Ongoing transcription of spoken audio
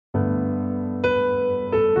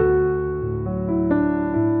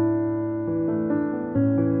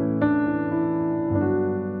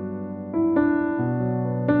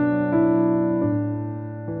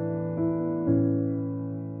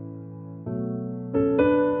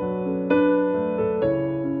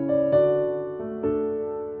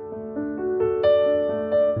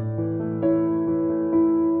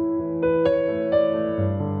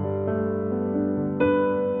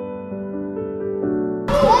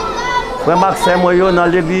Frère Maxime, yo dans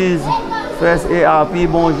l'église First ARP,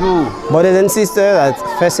 bonjour. Brothers and sisters at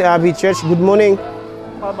First ARP Church, good morning.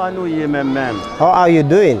 How are you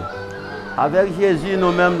doing? Avec Jésus,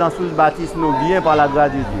 nous-mêmes dans Sous Baptiste, nous bien par la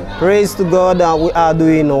grâce de Dieu. Praise to God that we are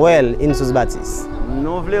doing well in Sous Baptiste.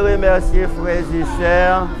 Nous voulons remercier frères et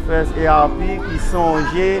sœurs, First ARP, qui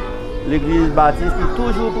songeaient l'église Baptiste, qui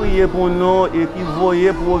toujours priaient pour nous et qui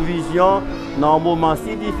voyaient provision dans un moment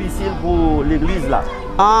si difficile pour l'église là.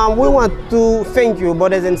 We want to thank you,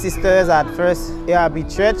 brothers and sisters at First ARP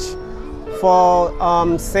Church, for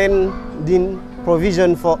sending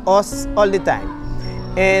provision for us all the time.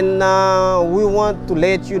 And we want to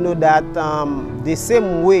let you know that the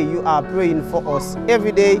same way you are praying for us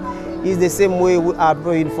every day is the same way we are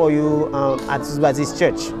praying for you at Sous Baptiste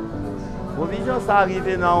Church. Provision ça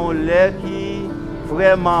arrive dans un lait qui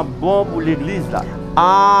vraiment bon pour l'église là.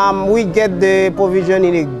 We get the provision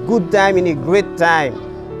in a good time, in a great time.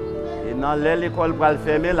 And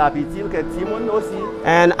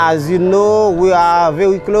as you know, we are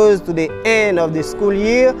very close to the end of the school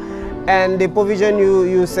year, and the provision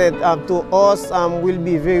you said to us will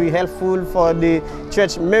be very helpful for the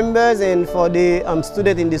church members and for the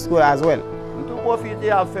students in the school as well.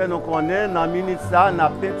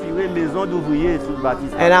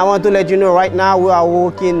 And I want to let you know right now we are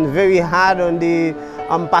working very hard on the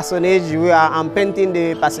parsonage. We are painting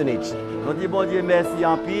the parsonage. We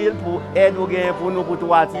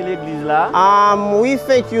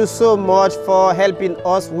thank you so much for helping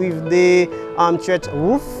us with the church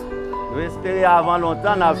roof.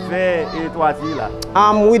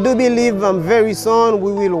 We do believe very soon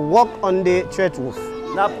we will work on the church roof.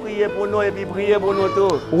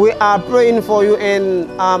 We are praying for you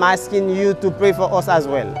and asking you to pray for us as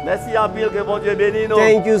well.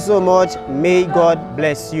 Thank you so much. May God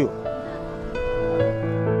bless you.